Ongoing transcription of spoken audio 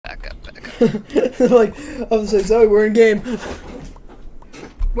Like, I'm saying, Zoe, we're in game.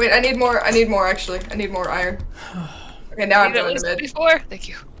 Wait, I need more actually. I need more iron. Okay, now I'm going to mid. Before? Thank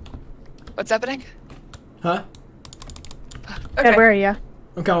you. What's happening? Huh? Okay. Ed, where are you?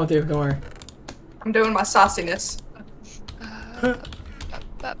 I'm coming with you, don't worry. I'm doing my sauciness.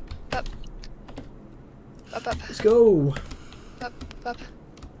 Let's go.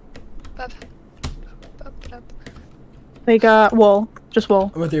 They got wool. Just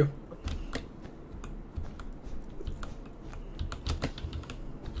wool. I'm with you.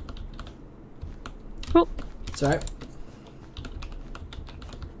 Cool. Sorry.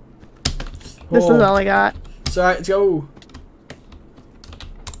 This is all I got. Sorry, let's go.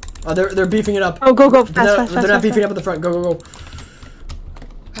 Oh, they're beefing it up. Oh, go, fast, fast, They're not beefing up at the front. Go.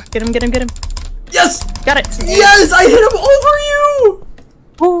 Get him. Yes! Got it. Yes! I hit him over you!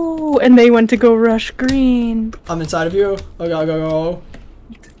 Oh, and they went to go rush green. I'm inside of you. Oh, go.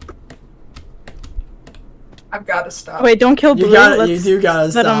 I've got to stop. Wait, don't kill blue. You do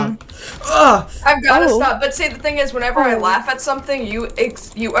gotta stop. I've got to stop. But see, the thing is, whenever I laugh at something, you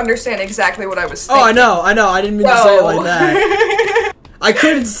understand exactly what I was thinking. Oh, I know. I didn't mean to say it like that. I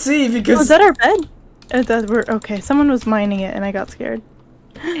couldn't see because... Was that our bed? Okay, someone was mining it and I got scared.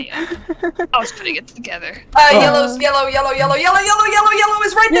 Yeah. I was putting it together. Yellow is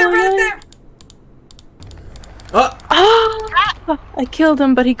right there. I killed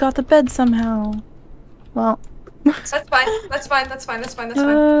him, but he got the bed somehow. Well. That's fine. That's fine. That's fine. It's fine.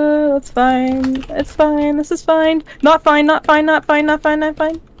 This is fine. Not fine. I'm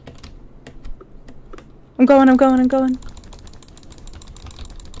going.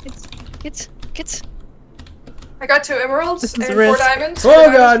 Gets. I got 2 emeralds and 4 risk. diamonds.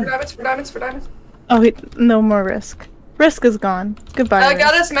 Oh god! 4 diamonds. Oh, wait, no more risk. Risk is gone. Goodbye. I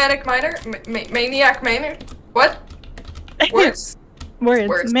got us maniac miner. Maniac miner. What? Words.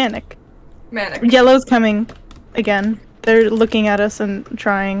 Words. Manic. Manic. Yellow's coming. Again. They're looking at us and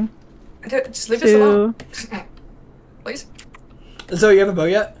trying. Just leave us alone. Please. So you have a bow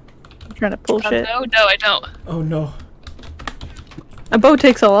yet? I'm trying to pull shit. No, I don't. Oh no. A bow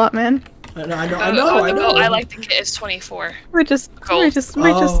takes a lot, man. I know. I like the kit is 24. We just arrived.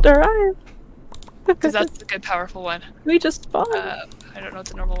 Because that's a good powerful one. We just spawned. I don't know what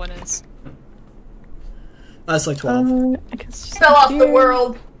the normal one is. That's like 12. I guess Fell off the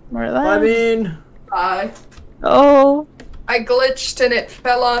world. More of that. I mean... Oh. I glitched and it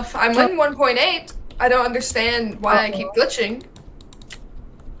fell off. I'm in 1.8. I don't understand why I keep glitching.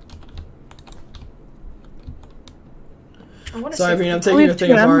 Sorry, Bean, I'm taking your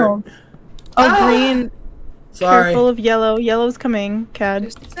thing apart. Oh, green. Sorry. Careful of yellow. Yellow's coming, Cad.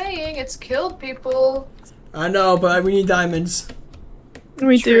 Just saying, it's killed people. I know, but we need diamonds.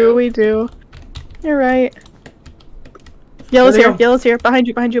 We do. You're right. Yellow's here. Behind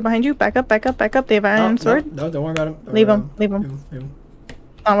you. Back up. They have an iron sword. No, don't worry about him. Leave him.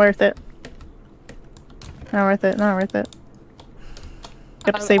 Not worth it. Not worth it.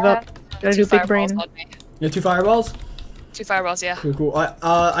 Gotta save up. Gotta do big brain. You have 2 fireballs? 2 fireballs, yeah. Cool.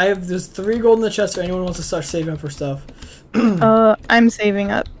 I have there's 3 gold in the chest if anyone wants to start saving up for stuff. I'm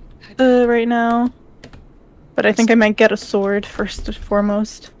saving up right now. But I think I might get a sword first and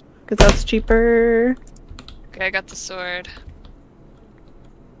foremost. Because that's cheaper. Okay, I got the sword.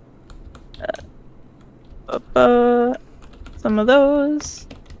 Some of those.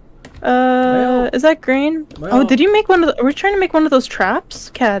 Is that green? Well. Oh, did you make one of the- we're trying to make one of those traps?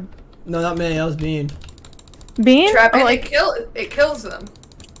 Cad. No, not me. That was Bean. Bean? Trap and like it kills them.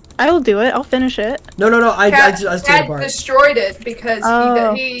 I will do it. I'll finish it. No. I just took it Cat apart. destroyed it because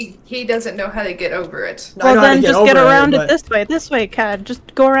he doesn't know how to get over it. No, Well, then just get around it this way. This way, Cad.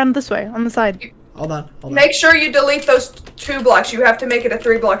 Just go around this way on the side. Hold on. Make sure you delete those 2 blocks. You have to make it a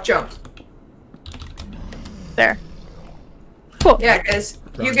 3-block jump. There. Cool. Yeah, because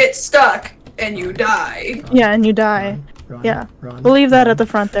you get stuck and you die. Yeah, and you die. Run, we'll leave that at the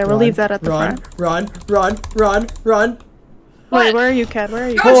front there. We'll leave that at the front. Run. Wait, where are you, Cad? Where are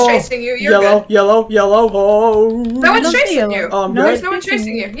you? No one's chasing you. You're good. Yellow. Oh. No one's chasing you. Oh, I'm There's good. no one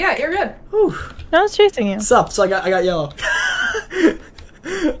chasing you. Yeah, you're good. Whew. No one's chasing you. Sup? So I got yellow.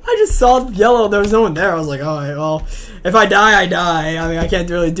 I just saw yellow. There was no one there. I was like, all right, well, if I die, I die. I mean, I can't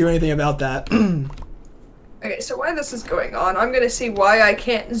really do anything about that. Okay, so while this is going on, I'm gonna see why I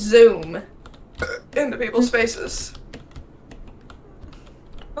can't zoom into people's faces.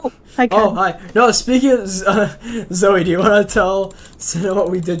 Oh, hi, Cad. Oh, hi. No, speaking of Zoe, do you want to tell Cinna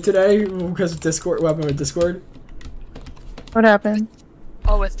what we did today? Because of Discord, what happened with Discord? What happened?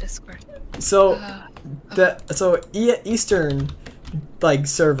 Oh, with Discord. So, Eastern, like,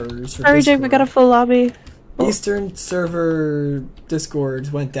 servers for Sorry, Discord. Jake, we got a full lobby. Eastern server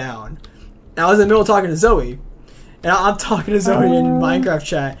Discords went down. And I was in the middle of talking to Zoe. And I'm talking to Zoe in Minecraft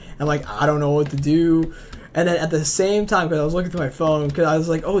chat. I'm like, I don't know what to do. And then at the same time, because I was looking through my phone, because I was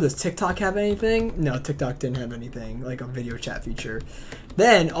like, oh, does TikTok have anything? No, TikTok didn't have anything, like a video chat feature.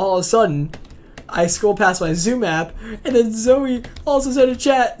 Then, all of a sudden, I scroll past my Zoom app, and then Zoe also said in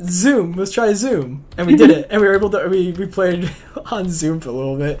chat, Zoom, let's try Zoom. And we did it, and we were able to, we played on Zoom for a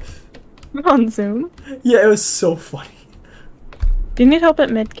little bit. On Zoom? Yeah, it was so funny. Do you need help at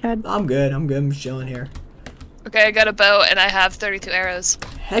mid, Cad? I'm good, I'm just chilling here. Okay, I got a bow and I have 32 arrows.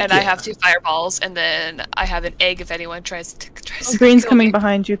 Heck and yeah. I have 2 fireballs, and then I have an egg if anyone tries to Green's kill coming me.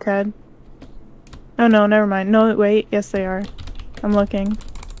 behind you, Cad. Oh no, never mind. No, wait. Yes, they are. I'm looking.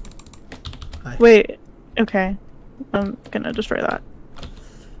 Hi. Wait. Okay. I'm gonna destroy that.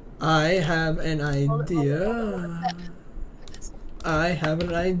 I have an idea. I have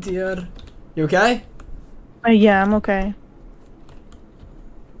an idea. You okay? Yeah, I'm okay.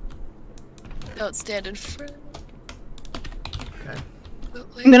 Don't stand in front. Okay.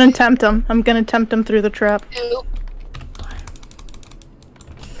 I'm gonna tempt him. I'm gonna tempt him through the trap. Ew.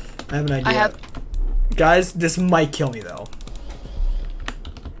 I have an idea. I have. Guys, this might kill me though.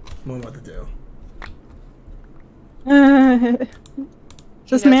 I don't know what to do.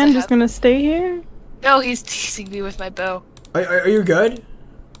 This knows man I just have- gonna stay here? No, he's teasing me with my bow. Are you good,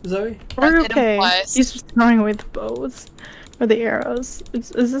 Zoe? We're hit him okay. twice. He's just throwing away the bows. Or the arrows. Is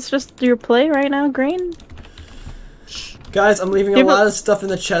this just your play right now, Green? Guys, I'm leaving a Give lot of stuff in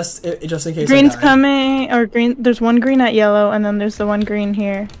the chest just in case. Green's I die. coming, or green. There's one green at yellow, and then there's the one green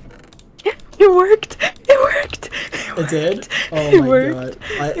here. It worked! It worked! It did? Oh It my worked.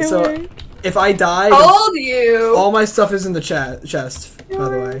 god. It So, worked. if I die, Told you. all my stuff is in the chest, by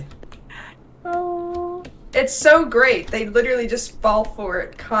the way. Oh, It's so great. They literally just fall for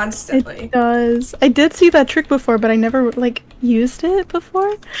it constantly. it does. I did see that trick before, but I never, like, used it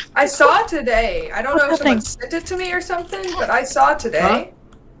before. I saw it today. I don't know if someone Nothing. sent it to me or something, but I saw it today.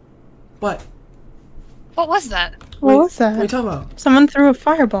 What? What was that? What was What are you that? talking about? Someone threw a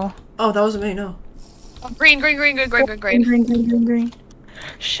fireball. Oh, that wasn't me, no. Oh, green, green, green, green, green, green, green. Green, green, green, green.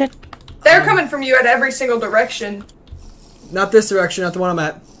 Shit. They're coming from you at every single direction. Not this direction, not the one I'm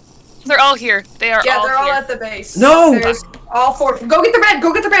at. They're all here. They are Yeah, all they're here. all at the base. No! There's all 4. Go get the bed!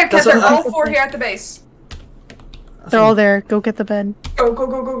 Go get the bed! That's Because they're what all 4 here at the base. They're all there. Go get the bed. Go, go,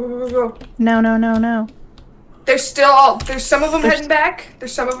 go, go, go, go, go. No, no, no, no. There's still all. There's some of them heading back.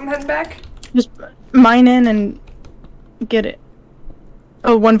 There's some of them heading back. Just mine in and get it.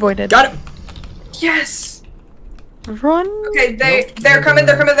 Oh, one voided. Got it! Yes! Run. Okay, Nope. they're coming,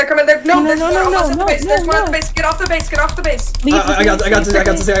 they're coming, they're coming, they're no, No, there's no, one no, almost no, at the no, base, there's no, one at no. the base, get off the base, get off the base.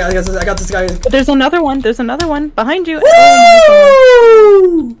 I got this guy. There's another one. There's another one behind you.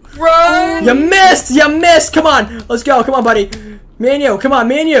 Oh Woo! Run! You missed! Come on! Let's go, come on, buddy. Me and you, come on,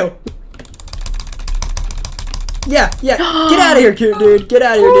 me and you. Yeah. Get out of here, cute dude. Get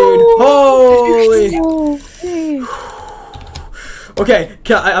out of here, dude. Holy. my god. Okay,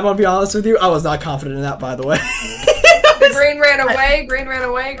 I'm gonna be honest with you. I was not confident in that, by the way. The green ran away, green ran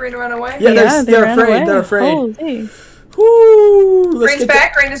away, green ran away. Yeah, Yeah, they're ran afraid. away. They're afraid. Holy. Woo! Let's Green's get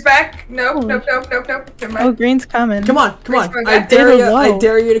back, green is back. Nope, Holy. nope, nope, nope, nope. Never Oh, mind. green's coming. Come on. Green's going I back. dare They're you. low. I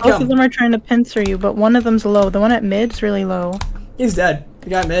dare you to Both of come. them are trying to pincer you, but one of them's low. The one at mid's really low. He's dead. The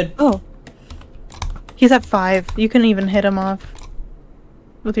guy mid. Oh. He's at 5. You can even hit him off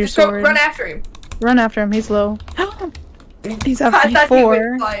with your Just go sword. run after him. Run after him. He's low. He's at I thought he 4.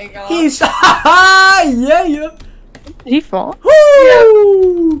 went flying off. He's yeah. Did he fall?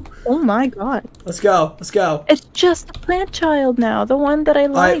 Woo! Oh my god. Let's go. It's just a plant child now. The one that I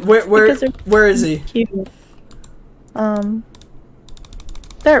Alright, like. where is he? Cute.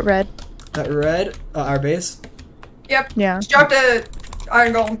 They're at red. That red, our base. Yep. Yeah. Just dropped a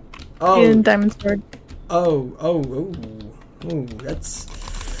iron golem. Oh, And diamond sword. oh, that's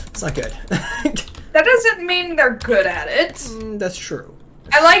not good. That doesn't mean they're good at it. That's true.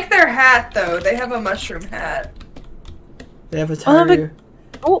 I like their hat though. They have a mushroom hat. They have a Oh, but- tiger.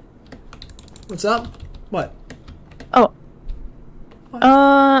 Oh. What's up? What? Oh.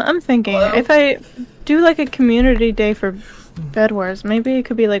 I'm thinking Hello? if I do like a community day for Bed Wars, maybe it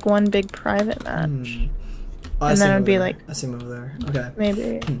could be like one big private match. Oh, I And see then him it'd over be there. like- I see him over there. Okay.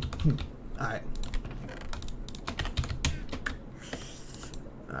 Maybe. Alright.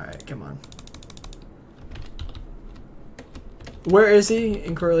 Alright, come on. Where is he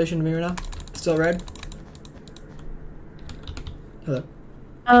in correlation to me right now? Still red? Hello?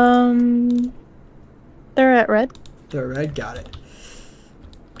 They're at red. They're red? Got it.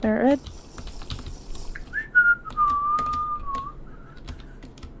 They're at red.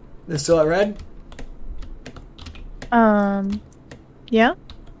 They're still at red? Yeah.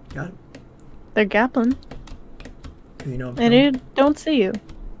 Got it. They're gapping. You know. And they don't see you.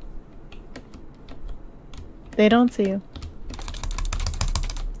 They don't see you.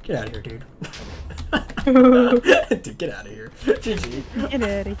 Get out of here, dude. Dude, get out of here. GG. Get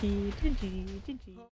out of here. GG. GG.